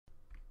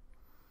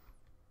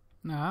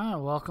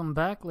Welcome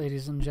back,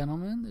 ladies and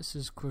gentlemen. This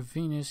is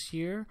Corvinus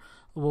here,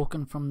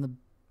 awoken from the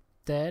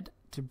dead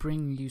to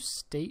bring you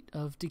State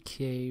of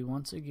Decay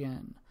once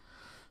again.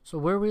 So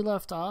where we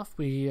left off,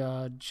 we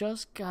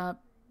just got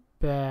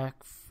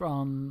back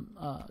from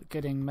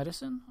getting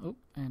medicine. Oh,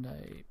 and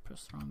I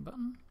pressed the wrong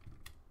button.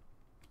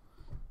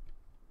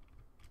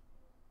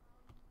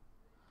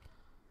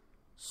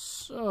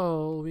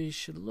 So we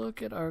should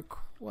look at our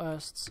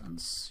quests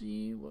and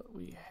see what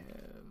we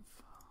have.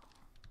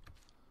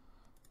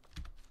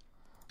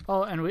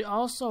 Oh, and we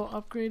also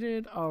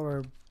upgraded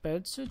our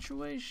bed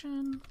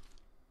situation,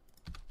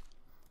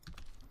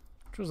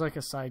 which was like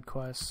a side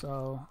quest,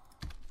 so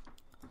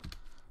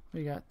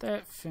we got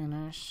that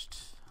finished.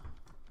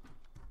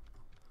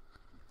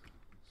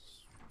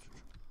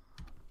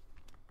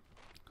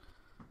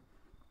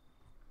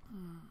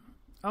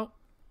 Oh,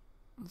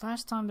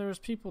 last time there was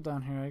people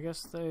down here. I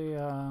guess they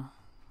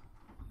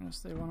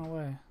went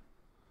away.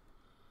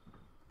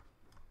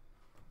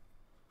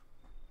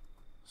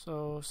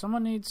 So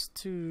someone needs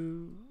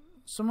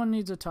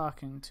a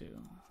talking to.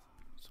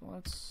 So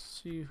let's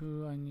see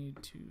who I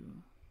need to.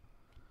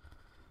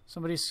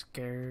 Somebody's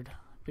scared.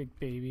 Big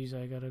babies.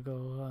 I gotta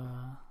go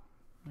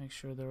make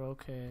sure they're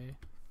okay.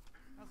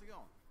 How's it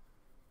going?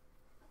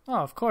 Oh,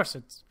 of course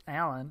it's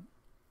Alan.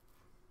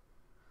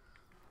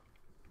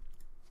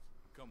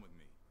 Come with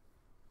me.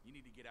 You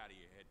need to get out of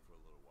your head for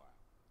a little while.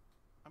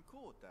 I'm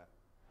cool with that.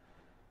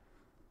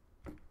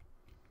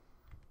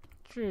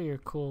 Sure, you're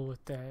cool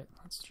with that.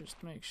 Let's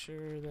just make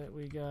sure that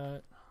we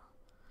got.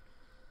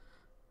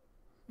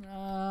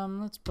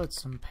 Let's put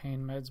some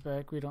pain meds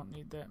back. We don't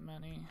need that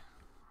many.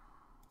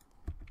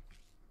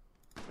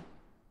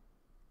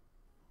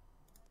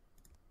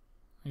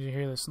 Did you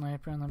hear the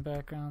sniper in the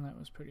background? That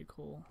was pretty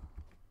cool.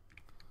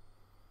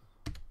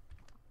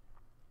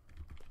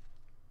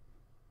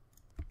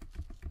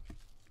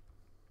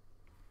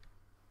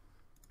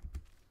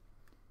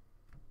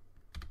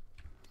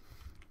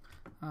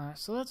 Alright,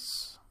 so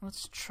let's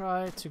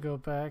try to go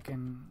back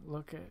and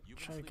look at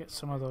try to get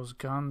some of those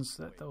guns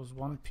that those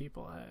one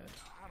people had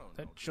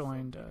that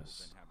joined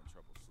us. Been having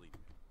trouble sleeping.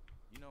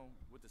 You know,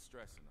 with the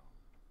stress and all.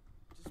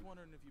 Just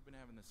wondering if you've been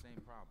having the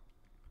same problem.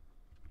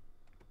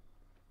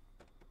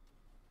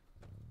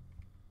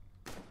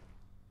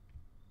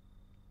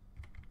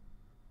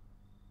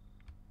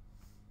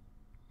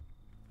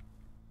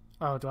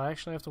 Oh, do I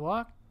actually have to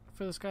walk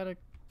for this guy to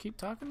keep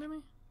talking to me?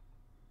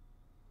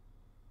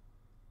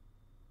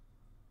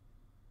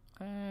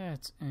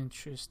 That's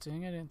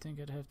interesting. I didn't think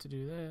I'd have to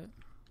do that.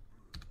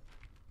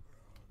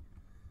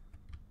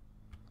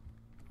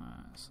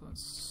 So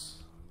let's.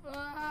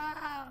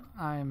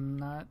 I'm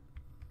not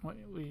what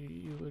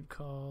you would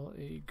call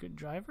a good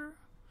driver.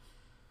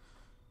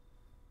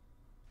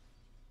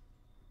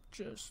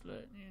 Just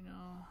letting you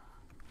know.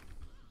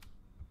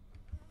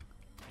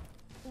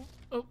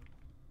 Oh.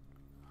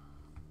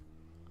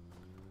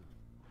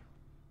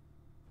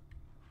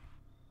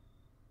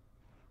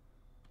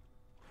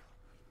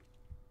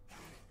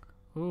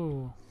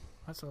 Ooh,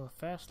 that's a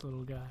fast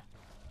little guy.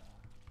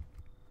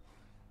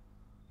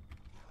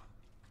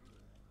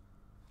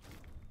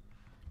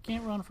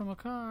 Can't run from a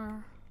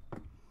car.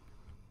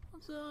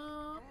 What's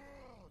up?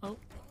 Oh.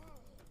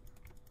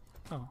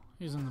 Oh,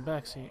 he's in the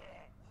back seat.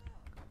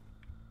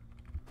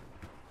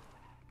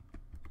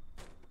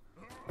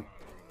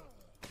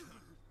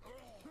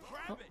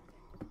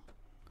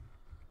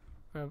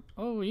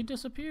 Oh, he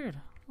disappeared.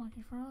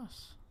 Lucky for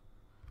us.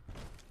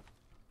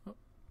 Oh,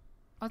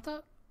 I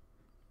thought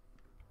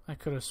I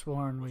could have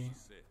sworn we.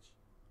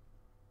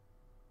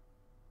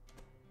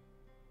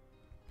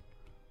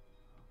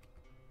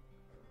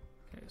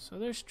 Okay, so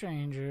they're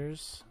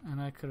strangers,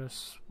 and I could have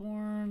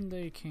sworn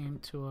they came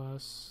to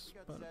us,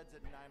 but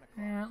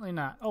apparently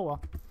not. Oh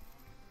well.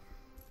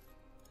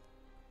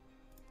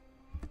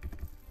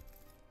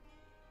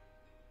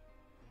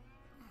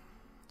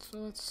 So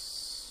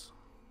let's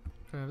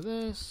grab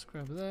this,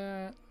 grab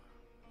that,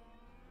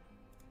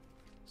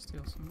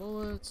 steal some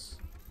bullets.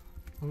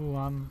 Ooh,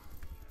 I'm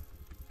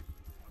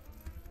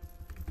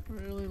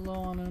really low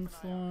on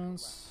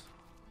influence.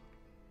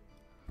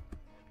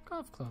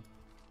 Golf club.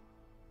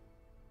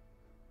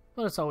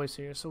 But it's always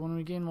here, so when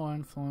we gain more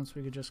influence,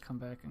 we could just come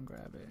back and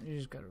grab it. You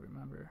just gotta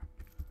remember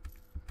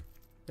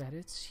that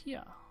it's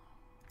here.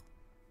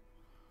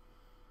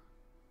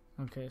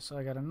 Okay, so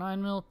I got a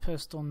 9mm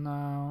pistol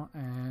now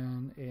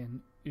and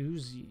an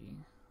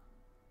Uzi.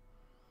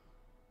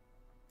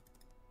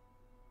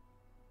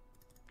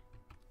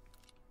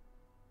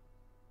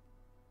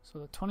 So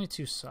the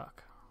 22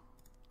 suck.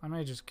 I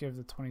may just give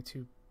the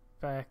 22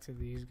 back to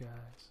these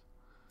guys.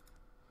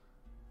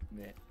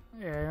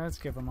 Yeah, let's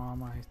give them all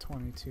my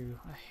 22.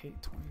 I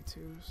hate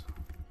 22s.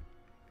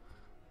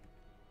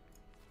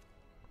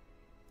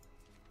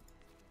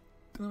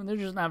 They're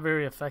just not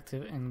very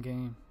effective in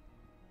game.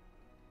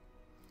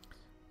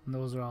 And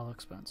those are all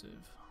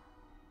expensive.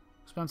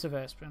 Expensive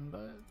aspirin,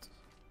 but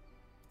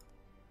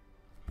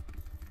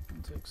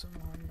I'll take some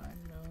more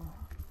 9mm.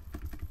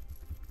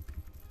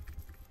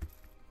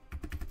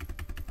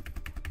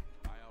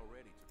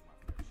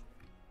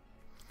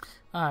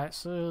 Alright,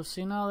 so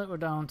see, now that we're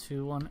down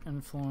to 1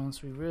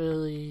 influence, we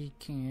really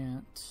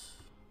can't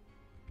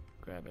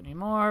grab any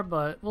more,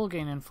 but we'll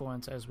gain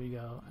influence as we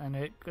go, and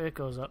it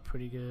goes up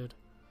pretty good.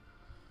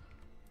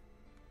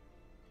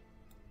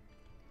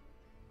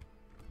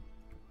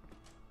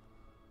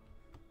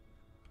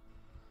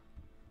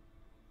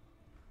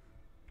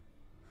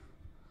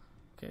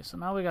 Okay, so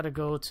now we gotta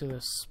go to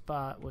the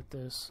spot with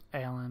this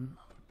Alan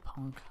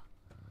punk,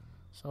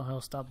 so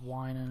he'll stop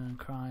whining and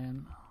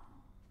crying.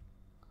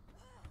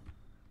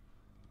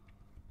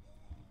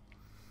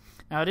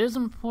 Now it is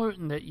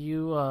important that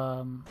you,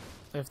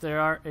 if there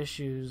are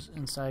issues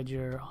inside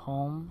your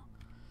home,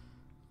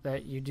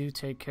 that you do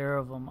take care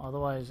of them.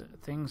 Otherwise,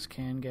 things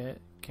can get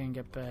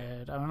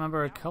bad. I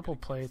remember a couple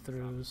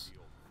playthroughs.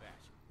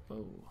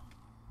 Whoa,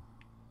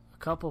 a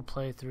couple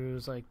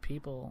playthroughs, like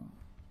people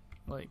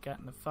like got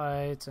into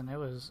fights, and it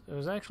was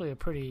actually a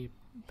pretty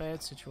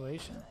bad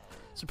situation.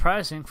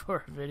 Surprising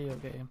for a video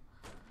game.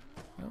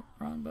 Oh,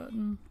 wrong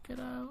button.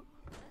 Get out.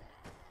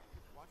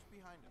 Watch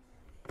behind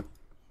him.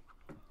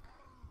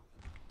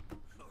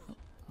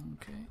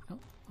 Okay. Oh,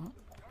 oh.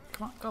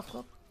 Come on, golf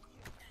club.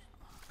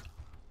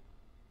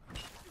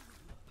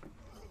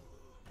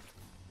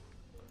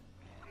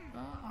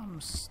 I'm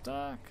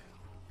stuck.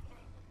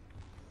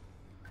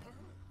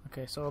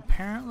 Okay, so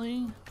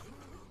apparently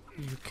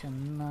you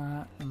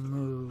cannot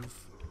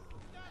move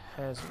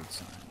hazard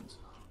signs.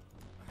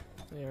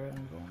 They are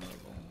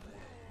invulnerable.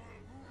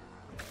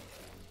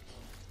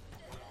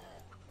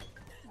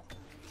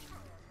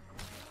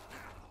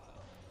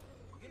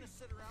 You gonna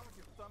sit around with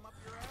your thumb up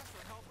your ass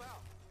or help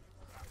out?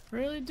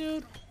 Really,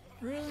 dude?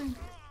 Really?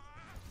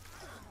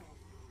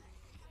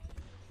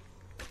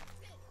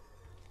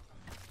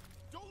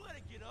 Don't let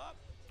it get up.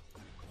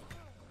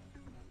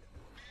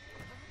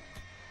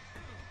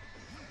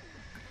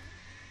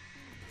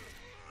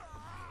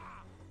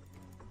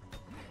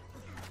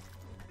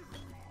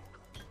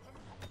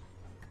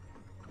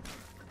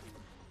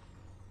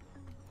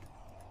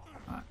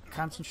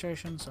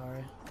 Concentration,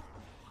 sorry.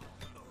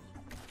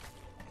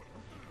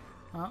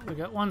 Well, we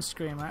got one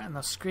screamer, and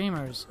the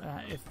screamers,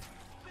 if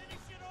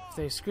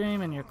they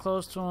scream and you're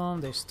close to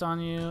them, they stun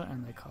you,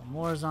 and they call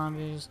more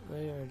zombies.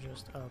 They are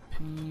just a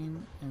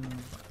pain in the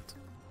butt.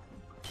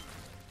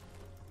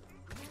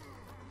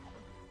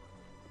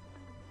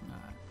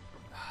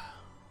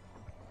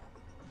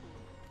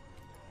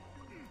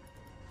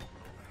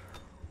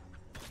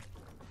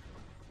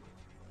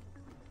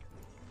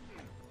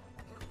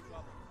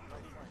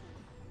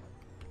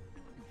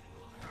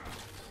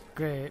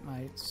 Great,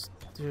 mates.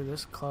 Dude,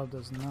 this club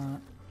does not.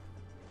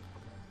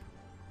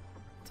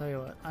 Tell you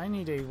what, I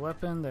need a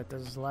weapon that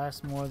does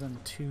last more than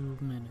 2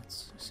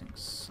 minutes. These things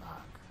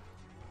suck.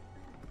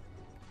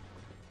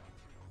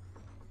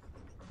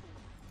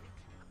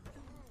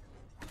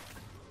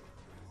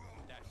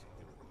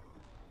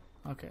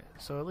 Okay,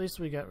 so at least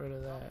we got rid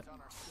of that.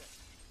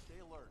 Stay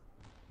alert.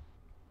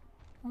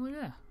 Oh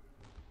yeah.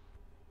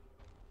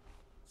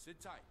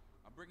 Sit tight.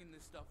 I'm bringing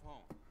this stuff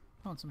home.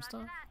 Want some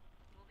stuff?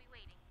 We'll be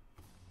waiting.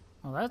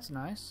 Well, that's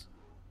nice.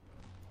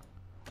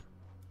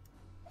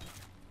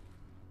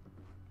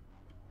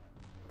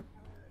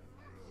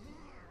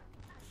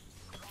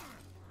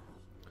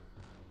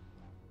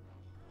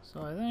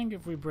 So I think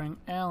if we bring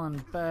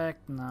Alan back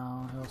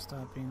now, he'll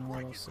stop being a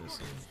little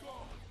sissy.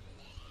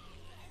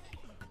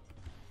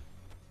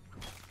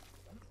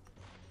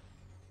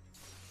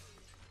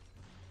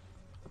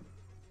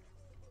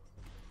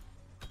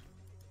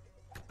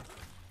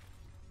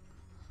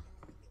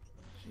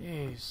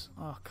 Jeez.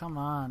 Oh, come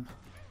on.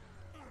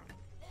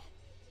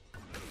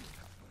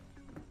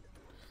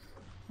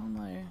 How am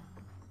I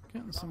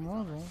getting some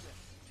level?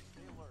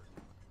 Stay alert.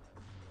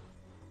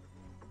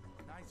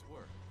 Nice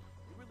work.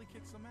 You really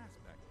kicked some ass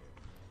back there.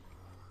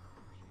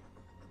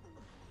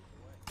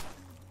 Let's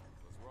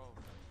roll.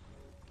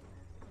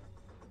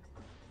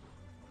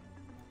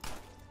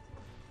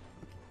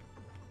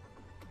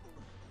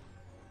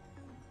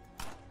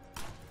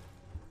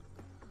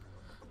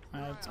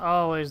 It's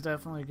always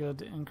definitely good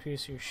to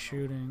increase your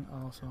shooting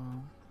also. Don't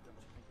you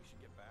think we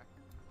should get back?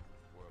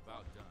 We're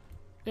about done.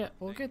 Yeah,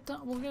 we'll get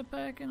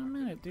back in a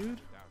minute, dude. Without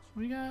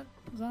you. We got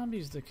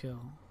zombies to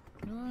kill.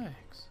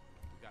 Relax.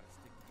 We gotta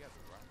stick together,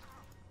 right?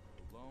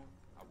 Alone,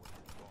 I wouldn't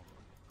have gone.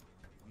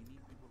 We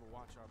need people to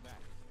watch our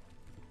backs.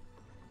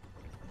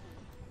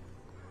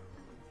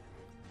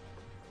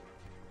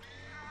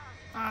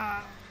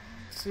 Ah,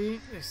 see,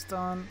 they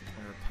stun.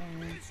 They're a pain.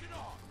 Finish it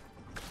off.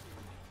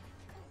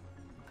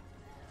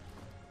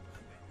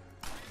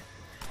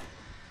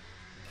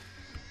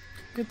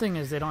 Good thing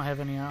is they don't have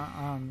any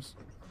arms.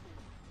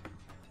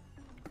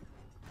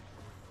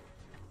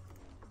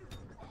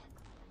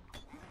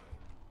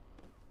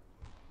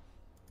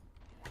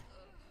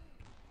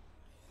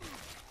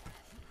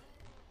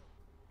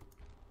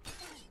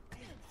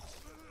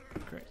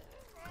 Great.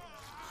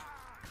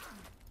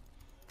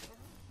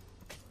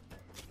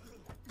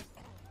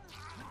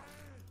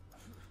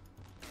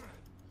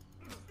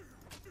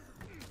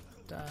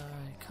 Die,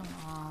 come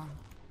on.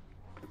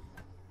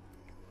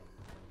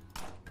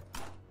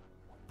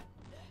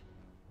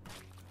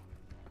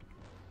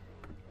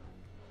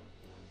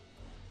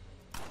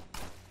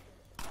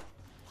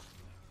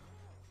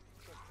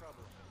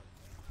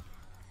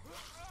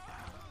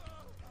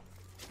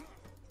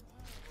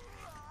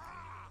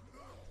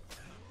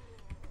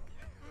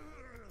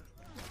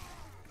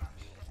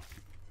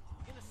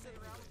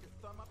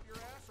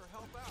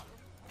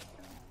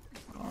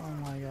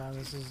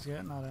 This is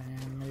getting out of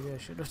hand. Maybe I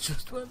should have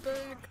just went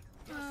back.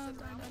 Die.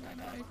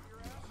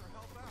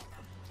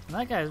 And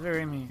that guy's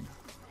very mean.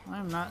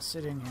 I'm not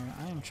sitting here.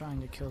 I am trying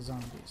to kill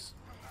zombies.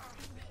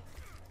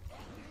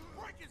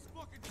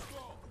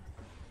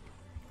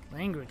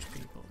 Language,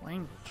 people.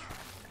 Language.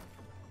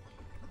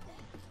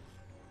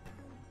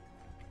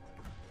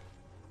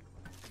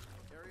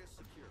 Area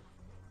secure.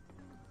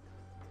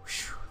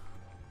 Whew.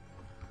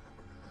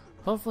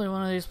 Hopefully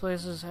one of these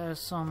places has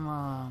some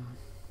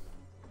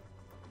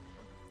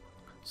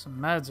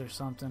meds or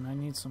something. I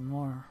need some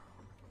more.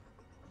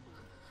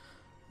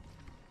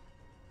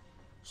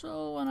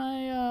 So when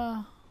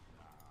I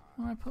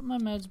put my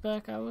meds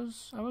back, I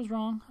was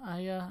wrong.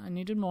 I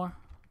needed more.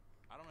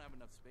 I don't have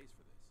enough space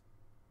for this.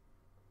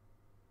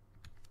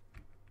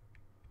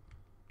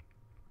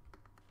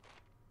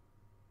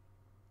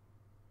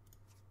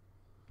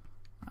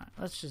 Alright,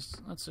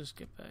 let's just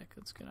get back.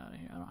 Let's get out of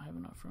here. I don't have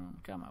enough room.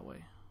 Got my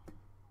way.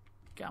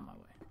 Got my way.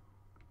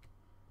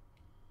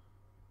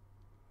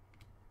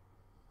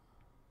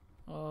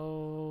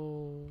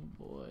 Oh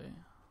boy.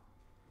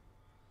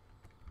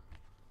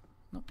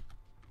 Nope.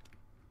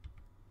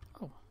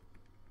 Oh.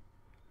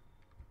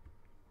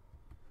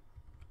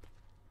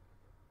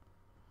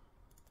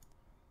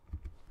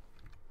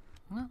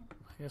 Well,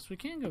 I guess we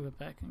can go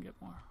back and get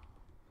more.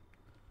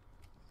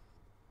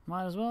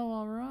 Might as well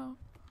while we're out.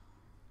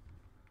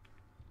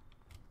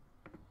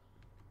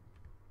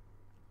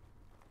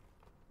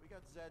 We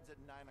got Zeds at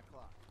 9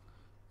 o'clock.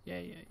 Yeah.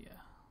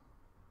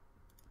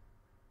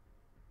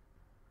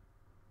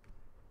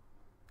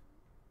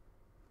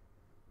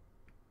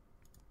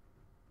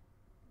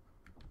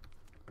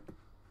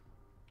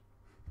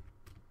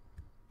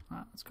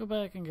 Alright, let's go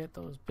back and get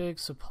those big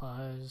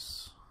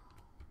supplies.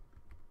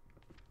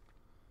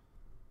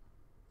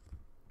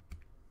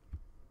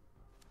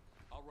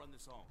 I'll run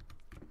this home.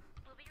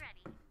 We'll be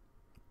ready.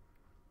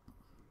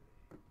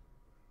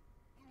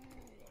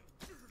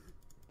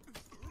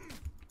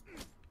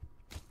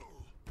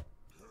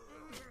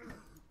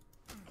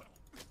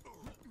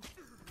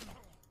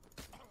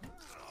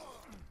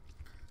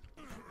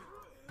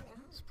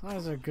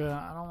 Supplies are good.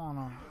 I don't want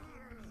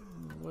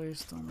to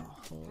waste them a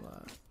whole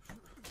lot.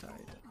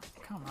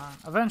 Come on.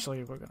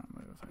 Eventually we're gonna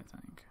move, I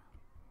think.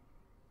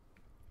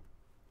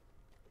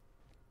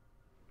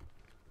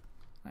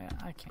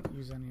 I can't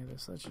use any of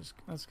this.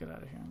 Let's get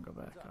out of here and go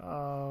back.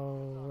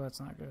 Oh, that's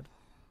not good.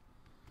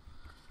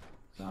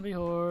 Zombie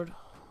horde.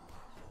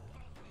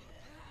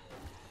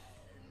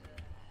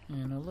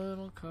 In a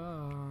little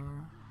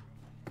car.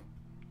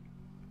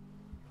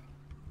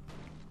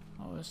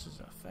 Oh, this is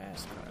a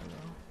fast car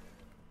though.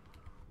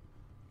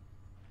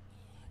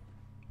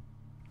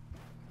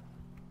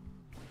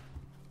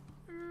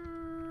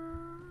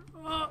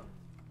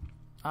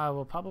 I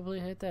will probably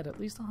hit that at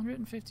least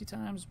 150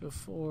 times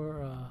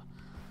before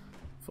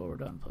we're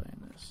done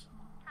playing this.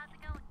 How's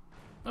it going?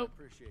 I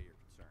appreciate your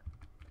concern.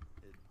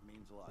 It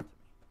means a lot to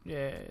me.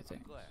 Yeah,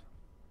 thanks. Glad.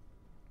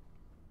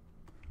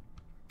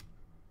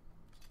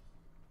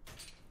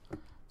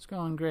 It's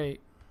going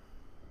great.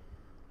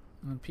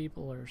 And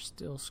people are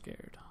still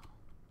scared.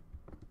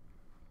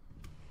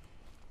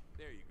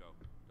 There you go.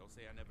 Don't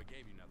say I never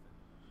gave you nothing.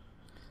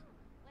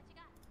 What you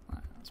got?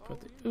 Alright, let's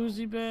put the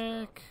Uzi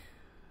back.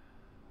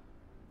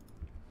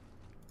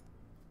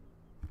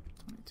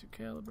 22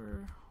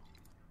 caliber.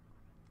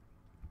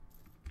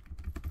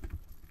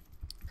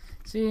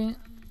 See,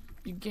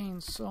 you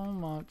gain so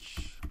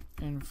much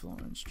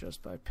influence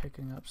just by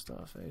picking up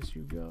stuff as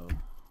you go.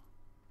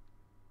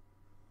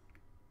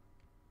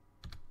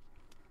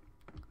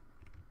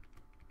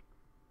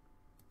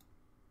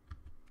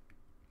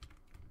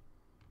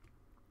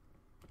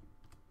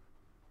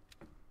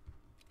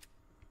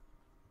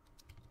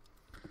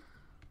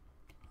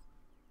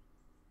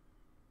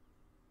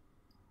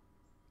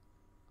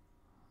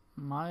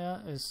 Maya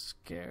is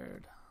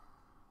scared.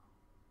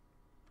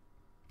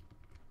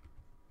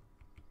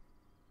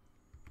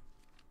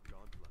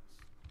 God bless.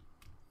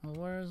 Well,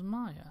 where is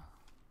Maya?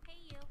 Hey,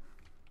 you.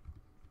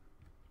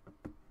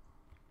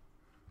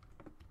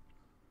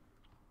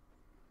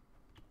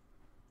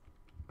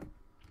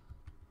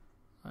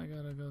 I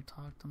gotta go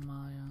talk to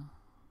Maya.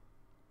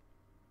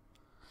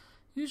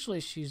 Usually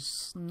she's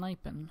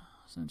sniping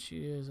since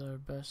she is our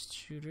best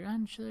shooter,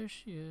 and there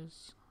she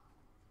is.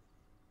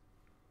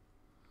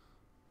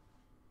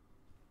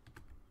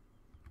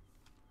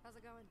 How's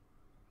it going?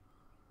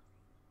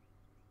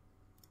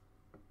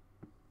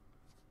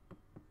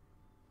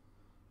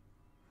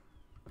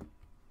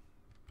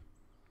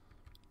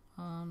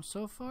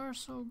 So far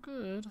so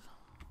good.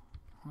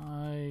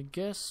 I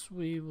guess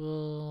we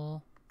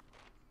will...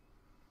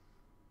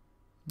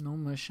 No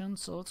mission,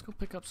 so let's go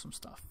pick up some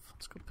stuff.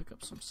 Let's go pick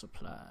up some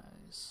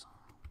supplies.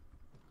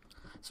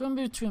 So in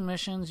between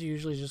missions, you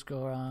usually just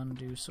go around and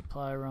do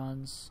supply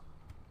runs.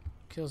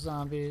 Kill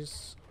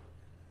zombies.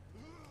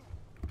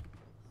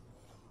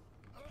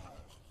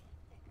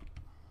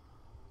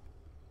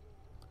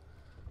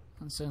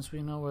 And since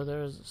we know where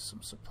there's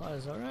some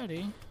supplies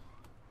already,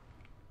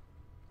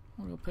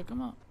 we'll go pick them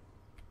up.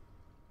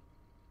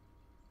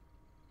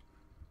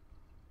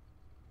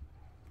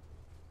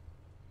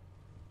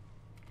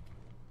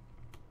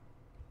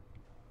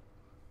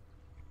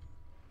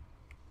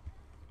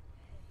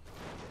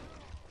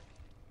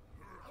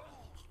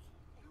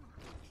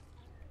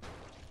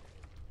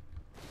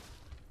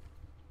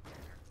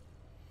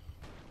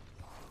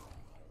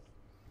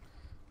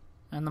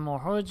 And the more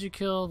hordes you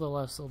kill, the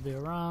less they'll be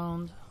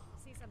around.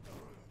 See something.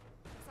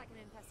 Looks like an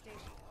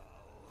infestation.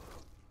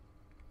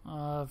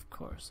 Of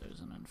course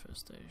there's an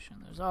infestation.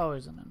 There's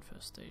always an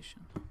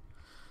infestation.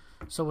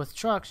 So with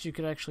trucks, you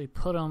could actually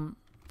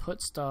put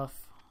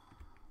stuff.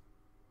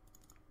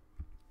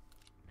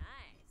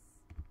 Nice.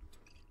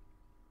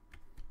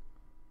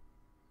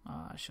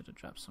 I should have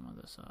dropped some of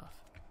this off.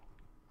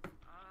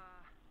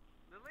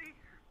 Lily?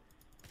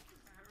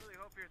 I really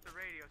hope you're at the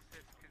radio,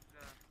 sis, because,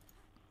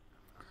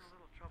 I'm in a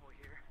little trouble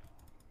here.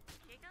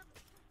 Jacob,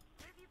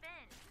 where have you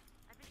been?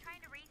 I've been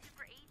trying to raise you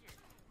for ages.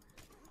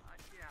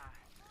 Yeah,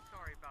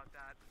 sorry about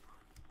that.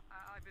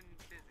 I've been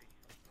busy.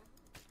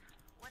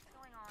 What's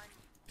going on?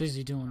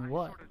 Busy doing I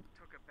what? sort of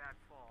took a bad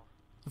fall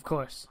Of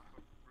course. off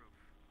a roof.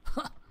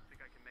 I don't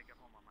think I can make it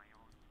home on my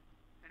own.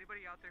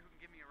 Anybody out there who can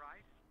give me a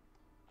ride?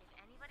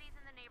 If anybody's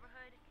in the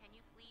neighborhood, can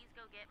you please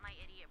go get my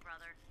idiot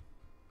brother?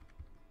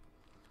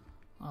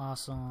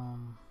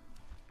 Awesome.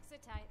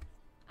 Sit tight.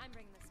 I'm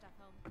bringing this stuff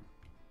home.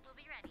 We'll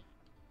be ready.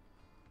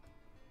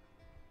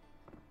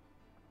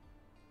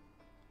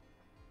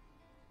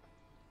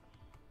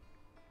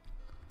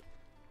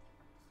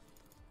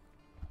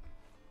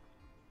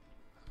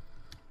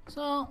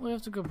 So we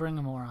have to go bring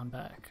him on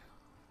back.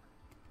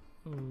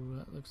 Ooh,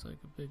 that looks like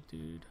a big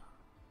dude.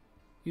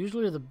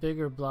 Usually the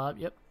bigger blob.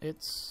 Yep,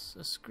 it's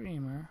a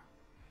screamer.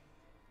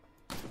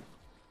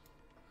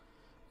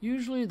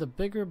 Usually the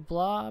bigger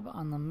blob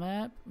on the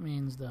map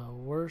means the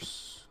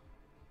worse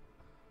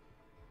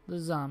the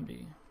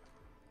zombie.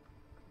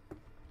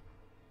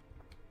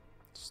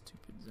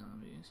 Stupid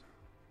zombies.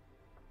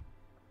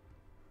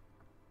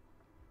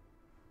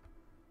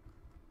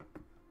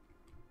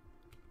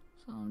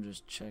 So I'm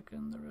just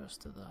checking the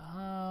rest of the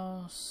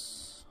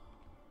house.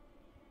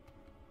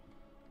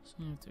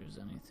 Seeing if there's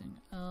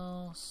anything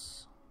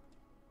else.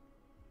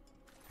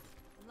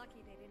 I'm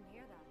lucky they didn't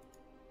hear that.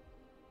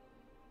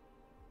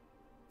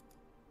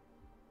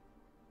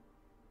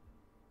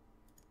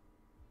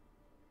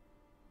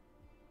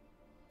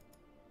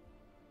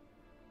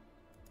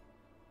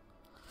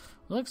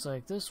 Looks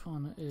like this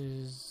one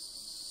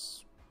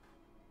is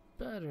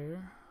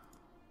better.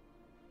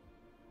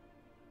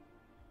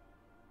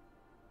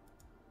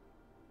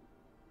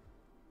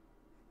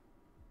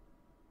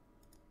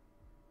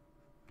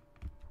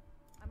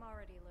 I'm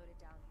already loaded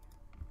down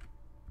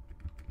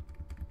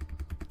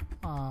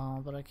here.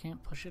 Oh, but I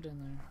can't push it in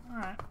there.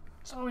 Alright,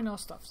 so we know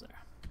stuff's there.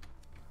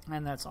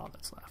 And that's all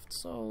that's left.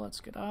 So let's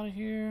get out of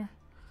here.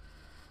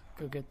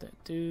 Go get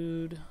that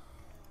dude.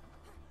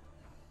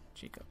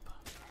 Jacob.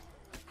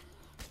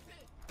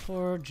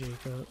 Poor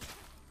Jacob.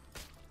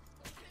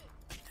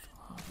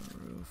 Off the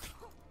roof.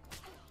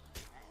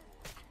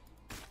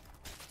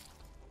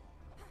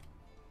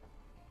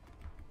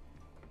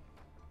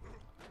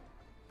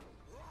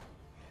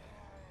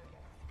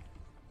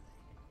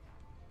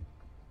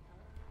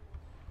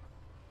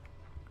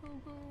 Go,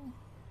 go.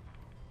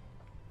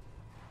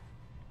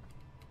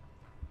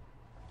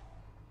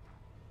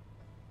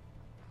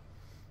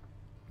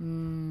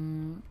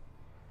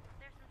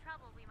 There's some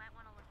trouble we might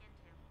want to look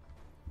into.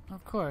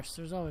 Of course,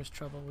 there's always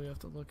trouble we have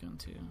to look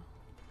into.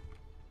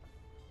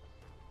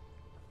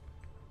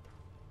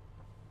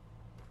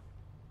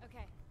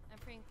 Okay, I'm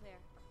free and clear.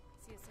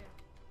 See you soon.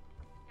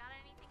 Got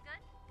anything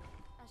good?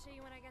 I'll show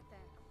you when I get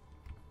there.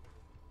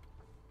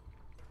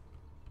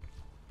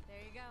 There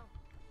you go.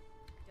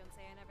 Don't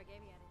say I never gave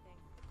you anything.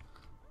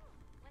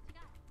 What you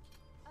got?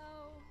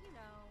 Oh, you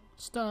know,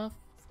 Stuff.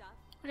 stuff.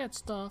 I got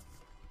stuff.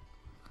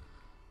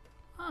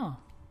 Oh.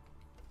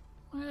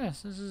 Look at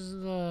this. This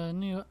is the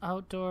new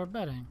outdoor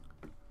bedding.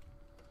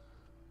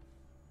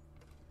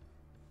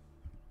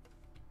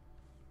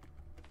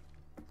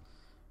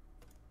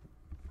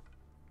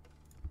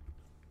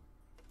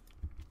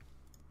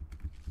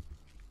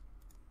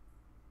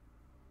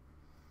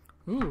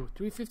 Ooh,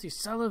 350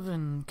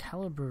 Sullivan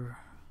caliber.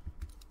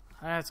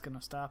 That's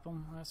gonna stop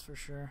him, that's for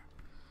sure.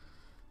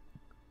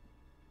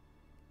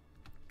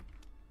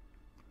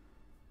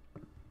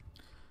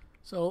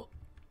 So,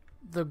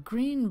 the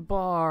green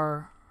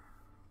bar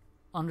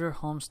under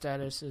home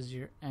status is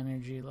your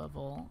energy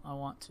level, I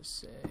want to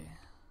say.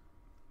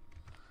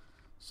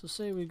 So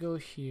say we go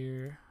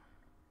here.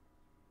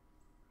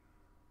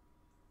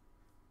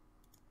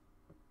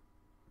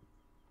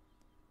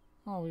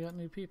 Oh, we got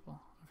new people.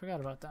 I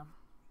forgot about them.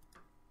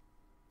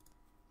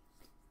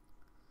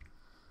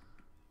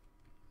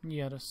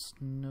 Yet a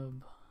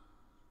snub.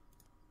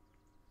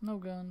 No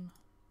gun.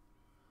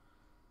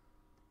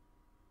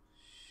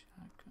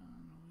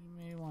 Shotgun.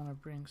 We may want to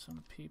bring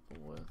some people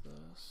with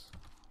us.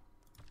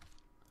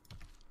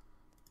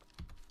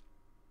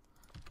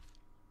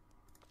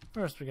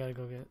 First, we gotta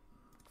go get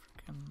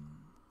freaking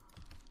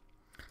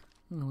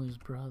Lily's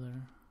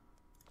brother.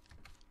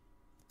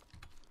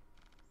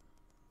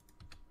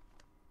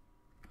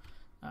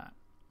 Alright.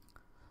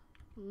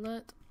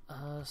 Let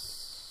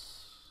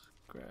us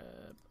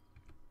grab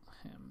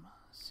him.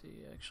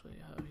 See actually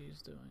how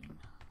he's doing.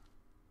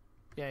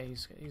 Yeah,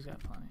 he's got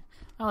plenty.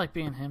 I like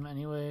being him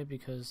anyway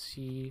because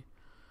he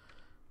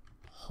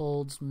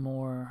holds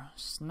more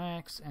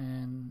snacks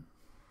and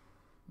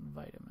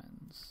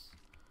vitamins.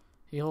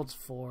 He holds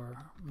 4.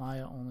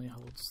 Maya only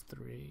holds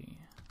 3.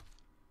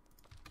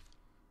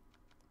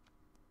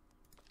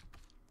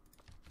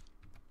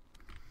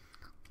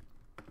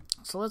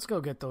 So let's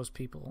go get those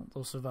people,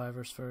 those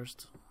survivors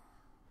first.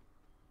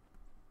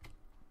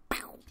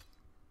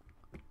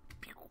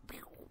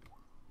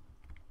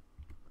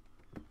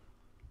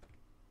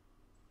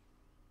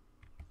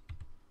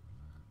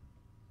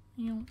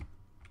 You.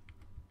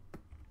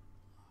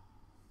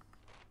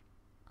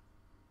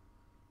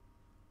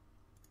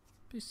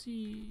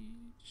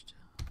 Besieged.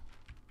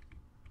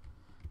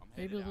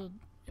 Maybe they'll.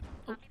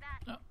 Oh,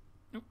 no,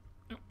 nope,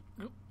 nope,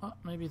 nope. Oh,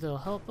 maybe they'll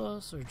help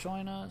us or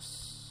join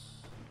us.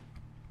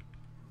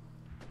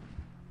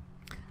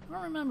 I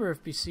don't remember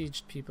if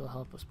besieged people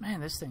help us. Man,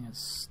 this thing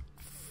is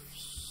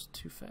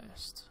too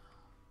fast.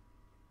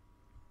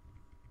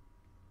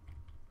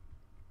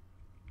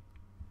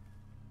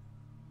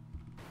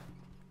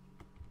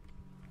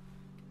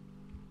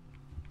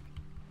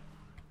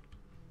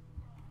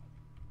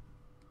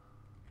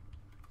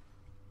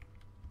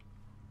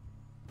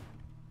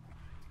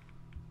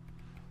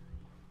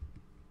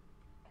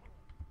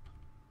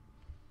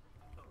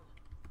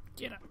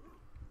 Get up.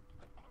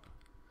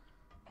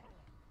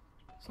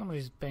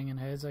 Somebody's banging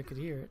heads, I could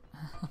hear it.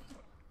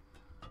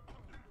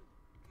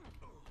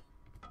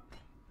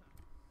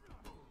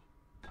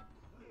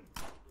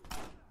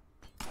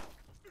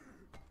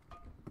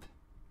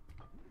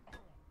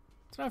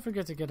 Did I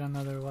forget to get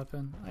another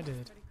weapon? I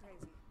did. Pretty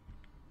crazy.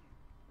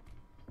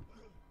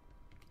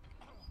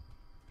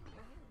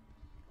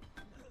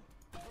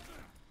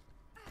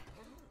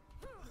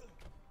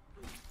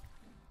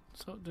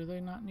 So, do they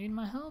not need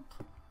my help?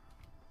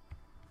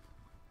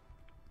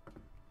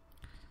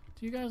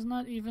 Do you guys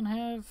not even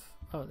have...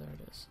 Oh, there it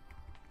is.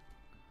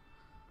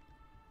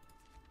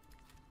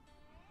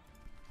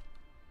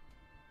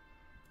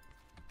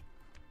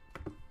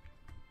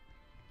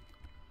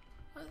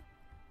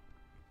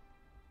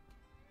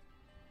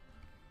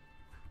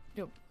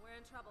 Yo. We're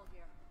in trouble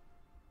here.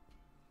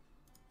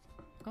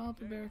 Call up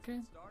the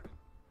barricade. Started.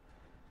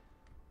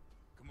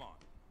 Come on,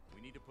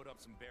 we need to put up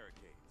some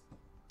barricades.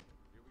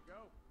 Here we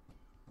go.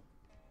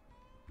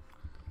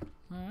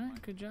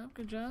 Alright, good job,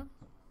 good job.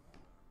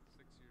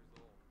 6 years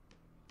old.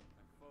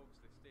 My folks,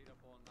 they stayed up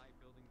all night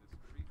building this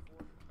tree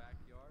fort in the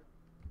backyard.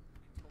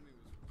 They told me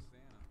it was from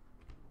Santa.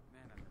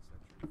 Man, I miss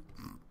that tree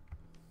fort.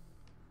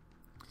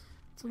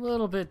 It's a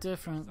little bit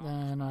different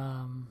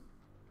than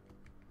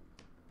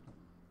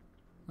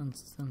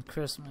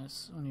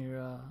Christmas when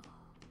you're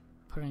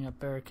putting up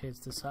barricades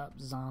to stop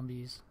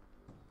zombies.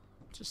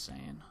 Just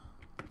saying,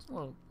 it's a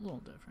little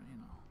different, you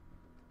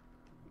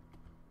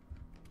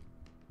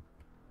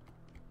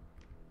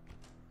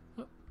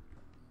know. Oh.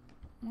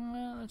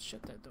 Well, let's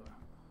shut that door.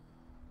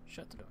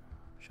 Shut the door.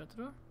 Shut the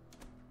door.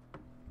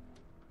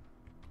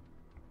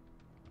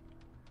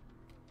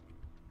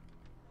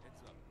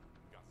 Heads up,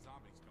 we got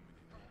zombies coming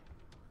in.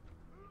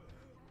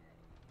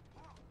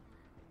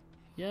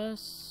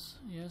 Yes,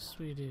 yes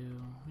we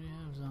do. We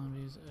have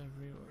zombies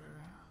everywhere.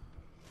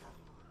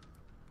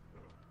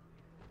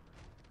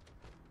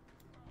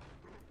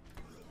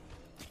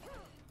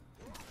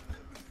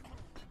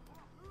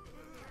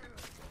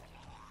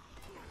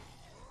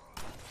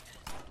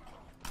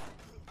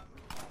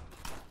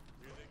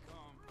 Here they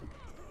come.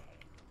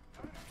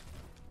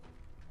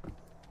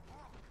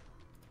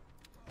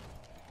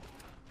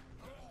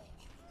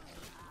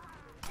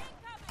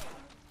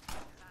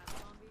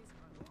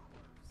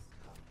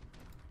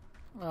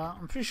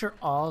 I'm pretty sure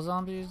all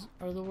zombies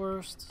are the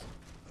worst.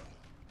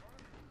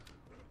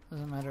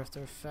 Doesn't matter if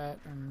they're fat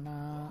or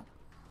not.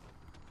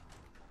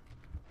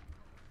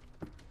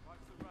 Watch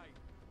the right.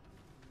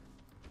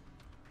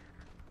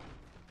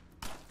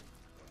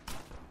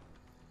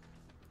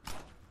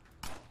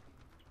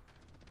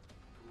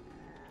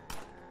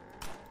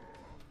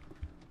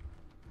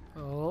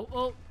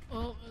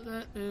 Oh,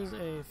 that is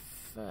a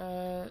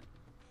fat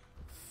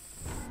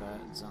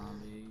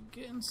zombie.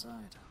 Get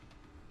inside.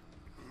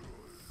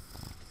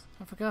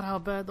 I forgot how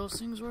bad those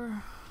things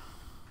were.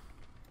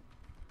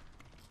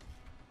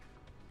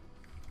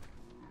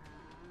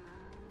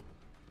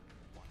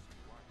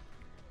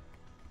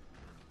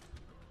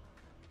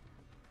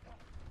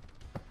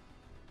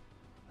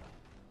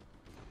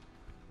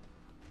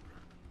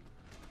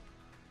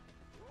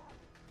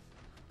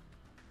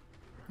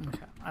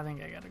 Okay, I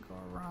think I gotta go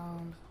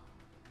around.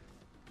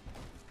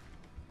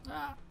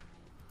 Ah!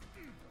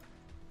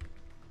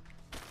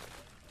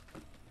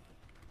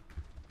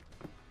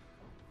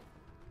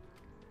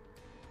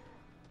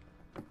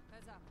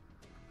 Heads up.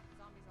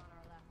 Zombies on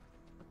our left.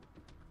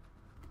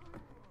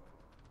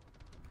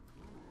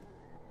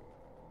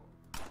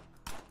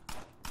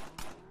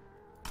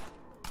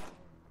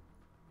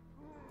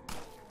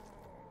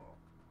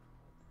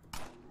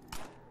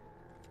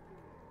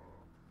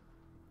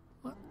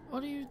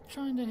 What are you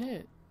trying to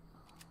hit?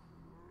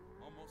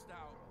 Almost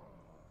out.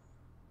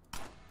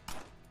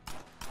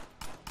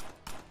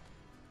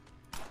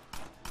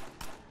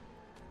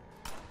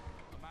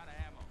 I'm out of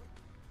ammo.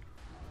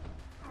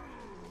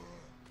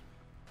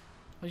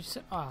 What you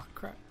said? Oh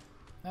crap!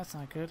 That's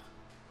not good.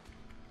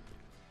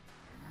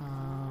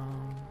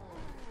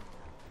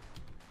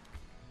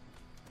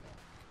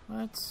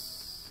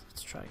 Let's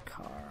try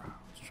car.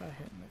 Let's try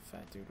hitting the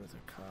fat dude with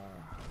a car.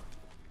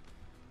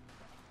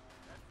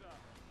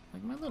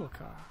 Like my little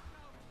car.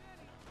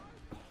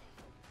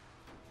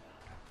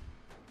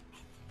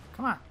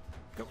 Come on.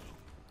 Go.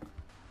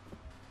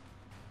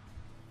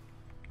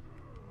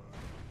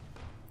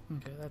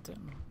 Okay, that did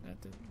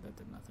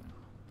nothing.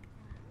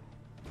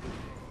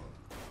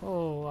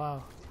 Oh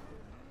wow.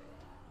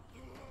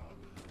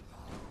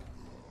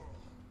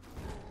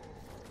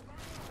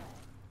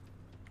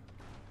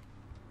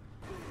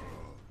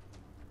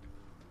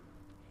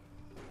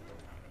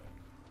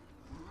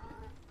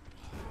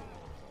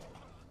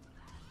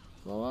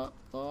 Blow up,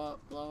 blow up,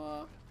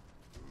 blow up.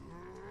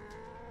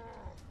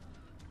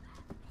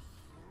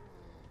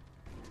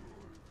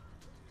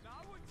 Now,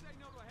 I wouldn't say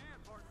no to a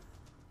hand, partner.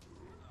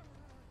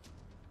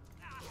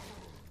 Now,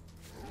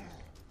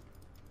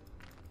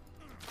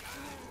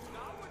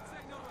 I wouldn't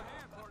say no to a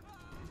hand, partner.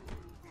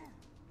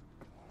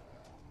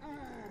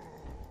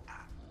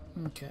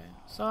 Okay,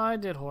 so I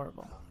did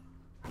horrible.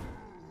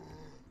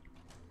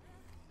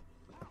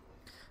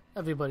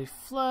 Everybody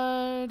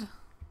fled.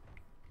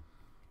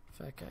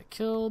 Fat guy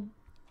killed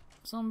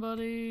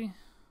somebody.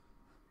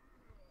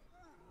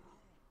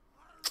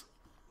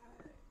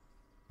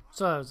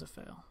 So that was a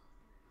fail.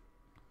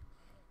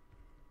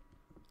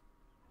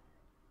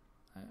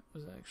 That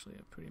was actually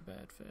a pretty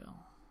bad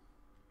fail.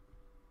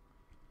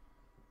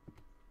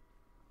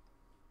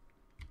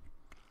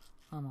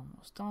 I'm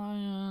almost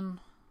dying.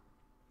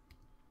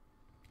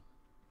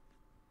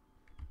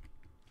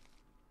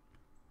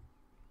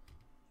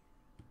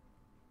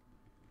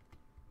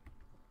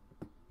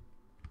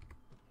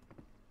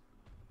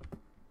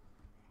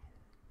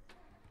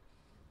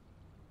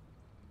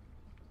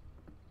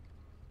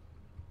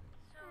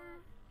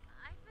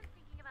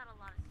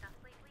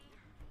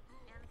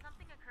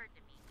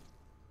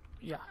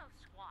 We Yeah. don't know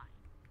squat.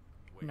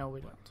 Wait, No,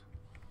 we what? don't.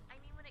 I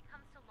mean, when it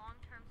comes to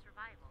long-term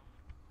survival.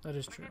 That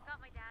is Like, true. I've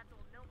got my dad's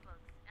old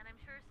notebooks, and I'm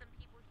sure some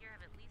people here have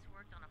at least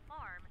worked on a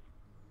farm.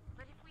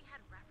 But if we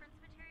had reference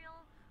material,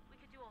 we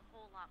could do a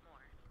whole lot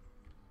more.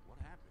 What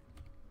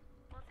happened?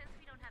 Well, since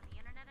we don't have the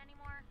internet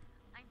anymore,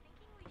 I'm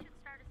thinking we should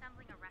start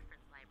assembling a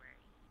reference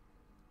library.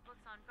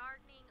 Books on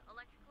gardening,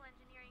 electrical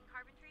engineering,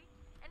 carpentry,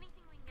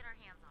 anything we can get our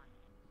hands on.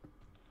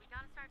 We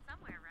gotta start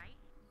somewhere, right?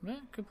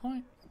 Yeah, good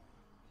point.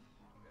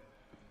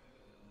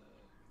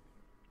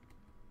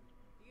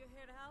 You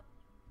here to help?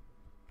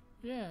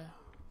 Yeah.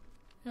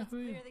 Yeah, who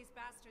are you? Clear these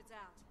bastards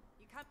out.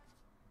 You come.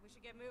 We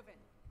should get moving.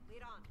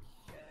 Lead on.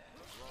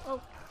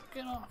 Oh,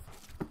 get off.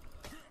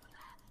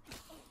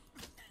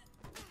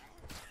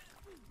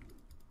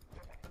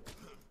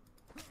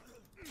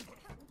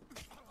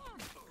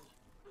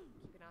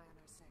 Keep an eye on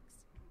our six.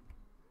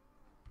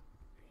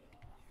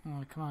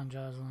 Oh, come on,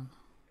 Jocelyn.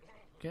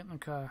 Get in the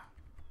car.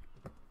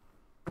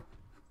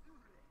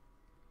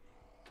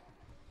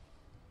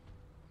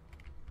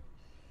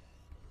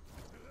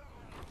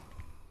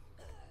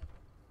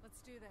 Let's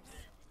do this.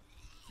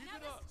 Now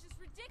this is just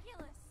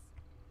ridiculous.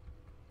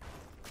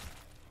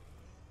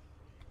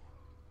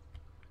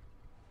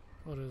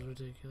 What is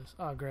ridiculous?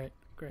 Oh, great,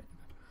 great.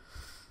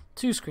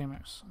 2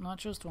 screamers, not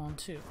just 1,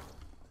 2.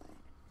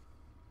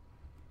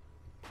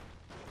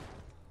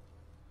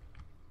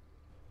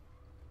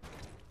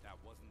 That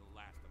wasn't the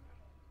last of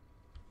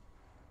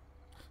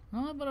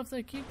them. No, but if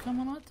they keep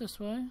coming out this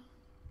way,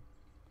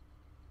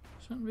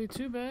 shouldn't be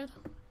too bad.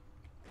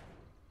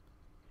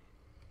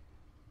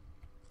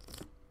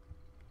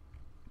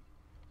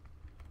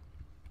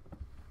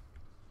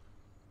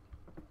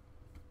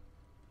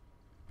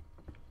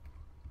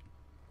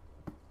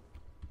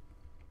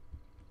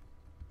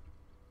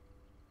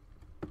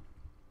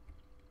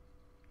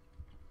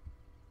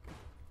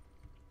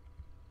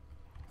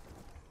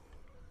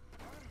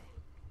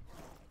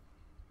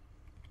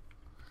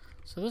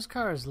 So this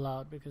car is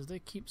loud because they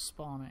keep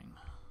spawning.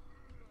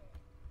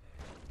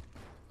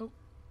 Oh.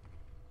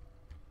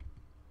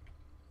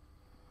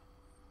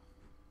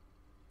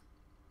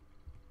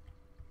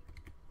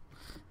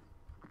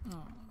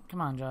 Oh, come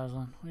on,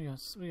 Jocelyn. We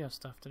got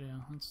stuff to do.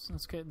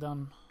 Let's get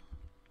done.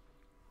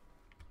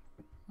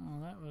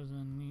 Oh, that was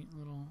a neat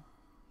little.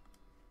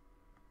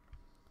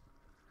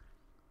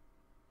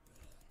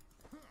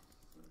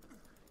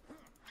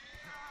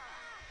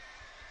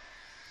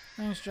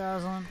 Thanks,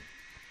 Jocelyn.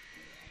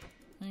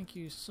 Thank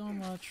you so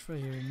much for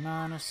your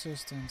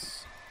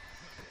non-assistance.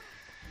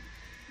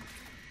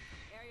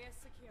 Area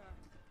secure.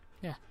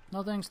 Yeah,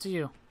 no thanks to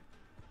you.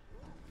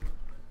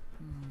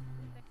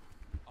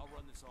 I'll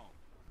run this home.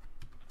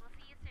 We'll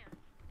see you soon.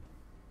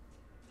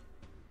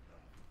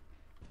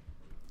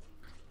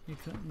 You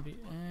couldn't be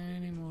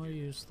any more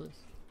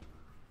useless.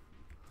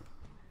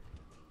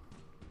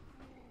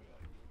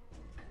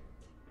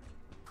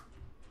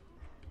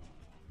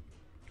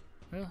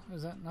 Really?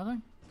 Is that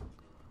nothing?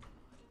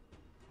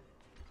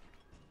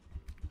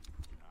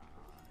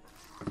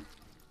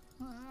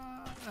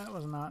 That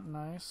was not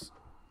nice.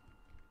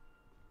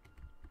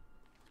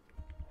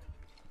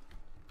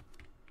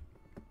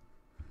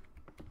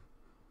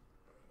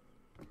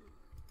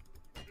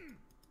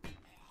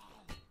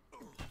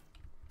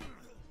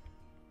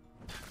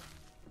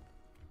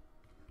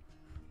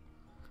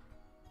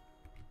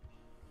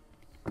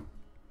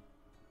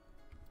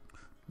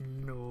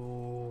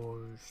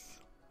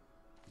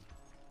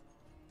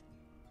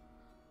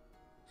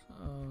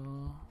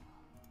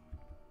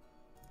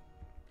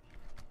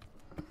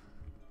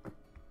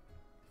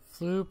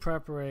 Flu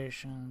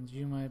preparations.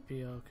 You might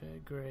be okay.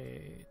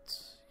 Great.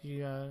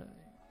 You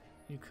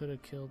could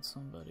have killed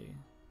somebody.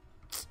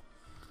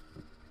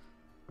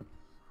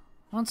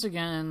 Once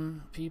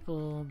again,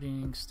 people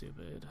being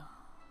stupid.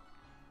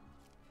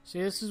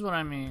 See, this is what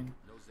I mean.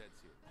 No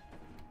Zeds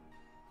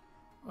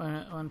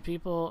here. When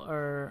people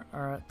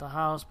are at the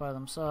house by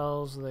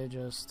themselves, they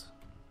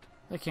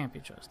can't be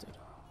trusted.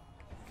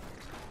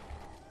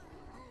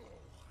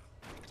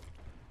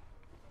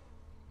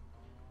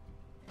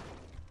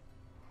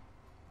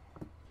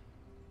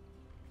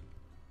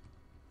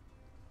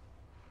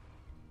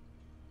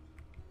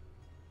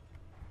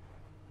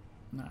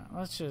 No,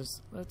 let's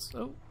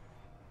oh,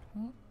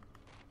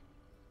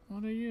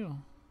 what are you?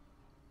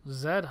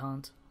 Zed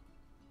hunt.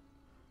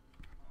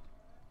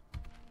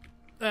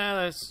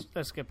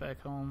 Let's get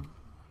back home.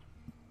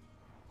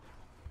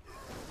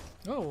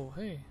 Oh,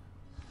 hey.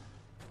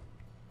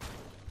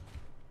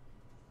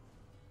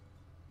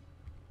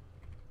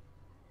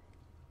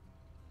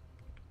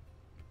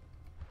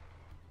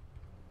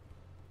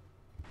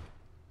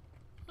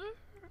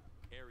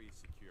 Area's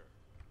secure.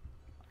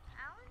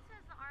 Alan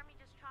says the army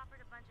just choppered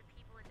a bunch of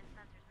people into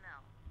Spencer's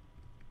Mill.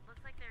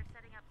 Looks like they're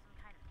setting up some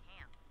kind of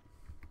camp.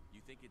 You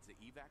think it's an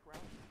evac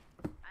route?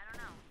 I don't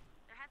know.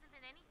 There hasn't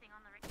been anything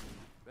on the radio.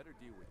 Better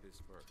deal with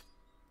this first.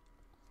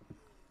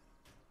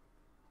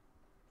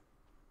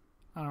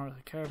 I don't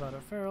really care about a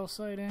feral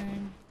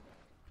sighting.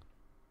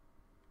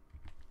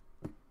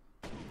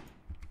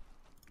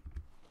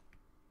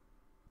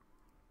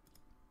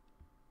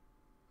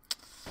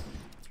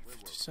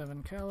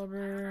 .57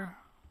 caliber.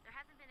 There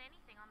hasn't been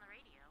anything on the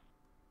radio.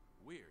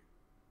 Weird.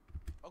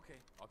 Okay,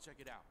 I'll check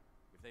it out.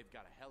 If they've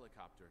got a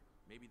helicopter,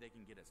 maybe they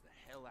can get us the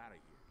hell out of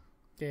here.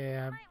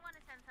 Yeah. You might want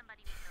to send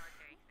somebody with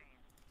military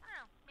experience. I don't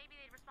know. Maybe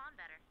they'd respond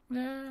better.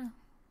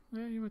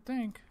 Yeah, you would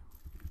think.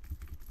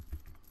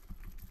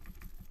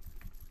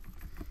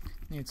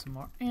 Need some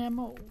more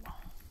ammo.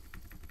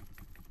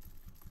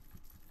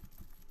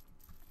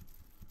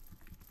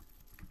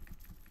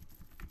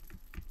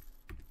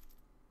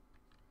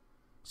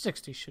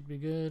 .60 should be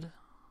good.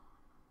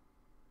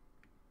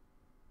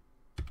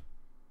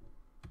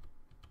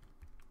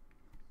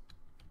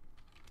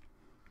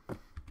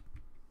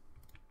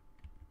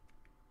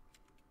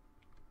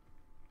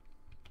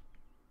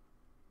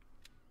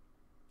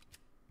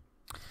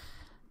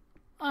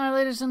 Alright,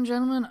 ladies and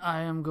gentlemen,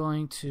 I am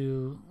going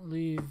to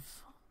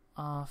leave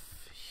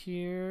off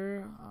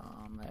here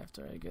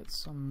after I get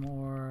some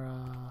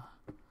more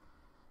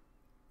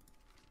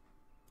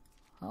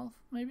health,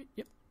 maybe?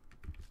 Yep.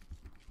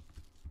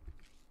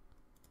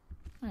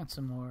 And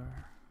some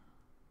more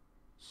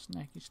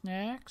snacky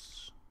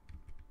snacks.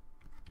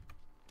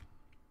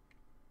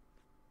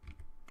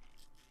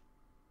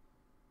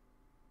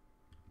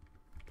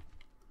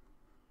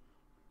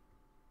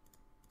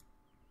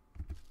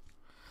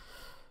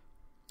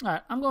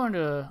 Alright, I'm going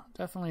to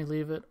definitely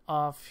leave it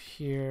off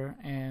here,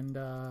 and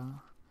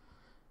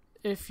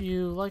if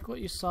you like what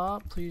you saw,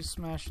 please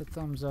smash the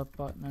thumbs up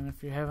button, and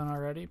if you haven't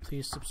already,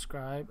 please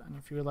subscribe, and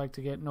if you would like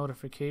to get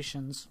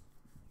notifications,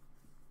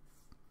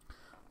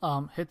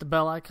 hit the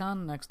bell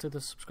icon next to the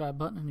subscribe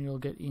button and you'll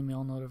get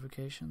email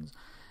notifications.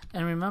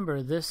 And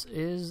remember, this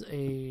is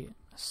a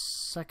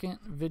second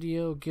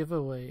video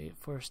giveaway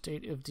for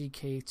State of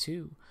Decay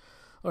 2,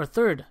 or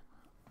third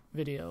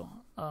video.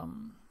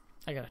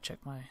 I gotta check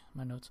my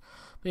notes,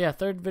 but yeah,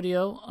 third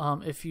video.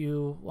 If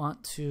you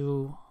want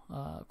to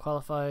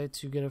qualify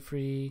to get a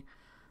free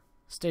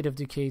State of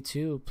Decay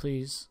 2,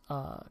 please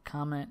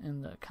comment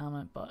in the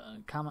comment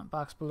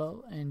box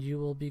below, and you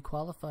will be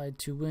qualified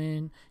to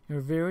win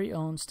your very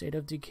own State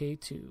of Decay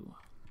 2.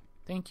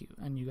 Thank you,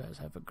 and you guys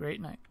have a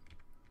great night.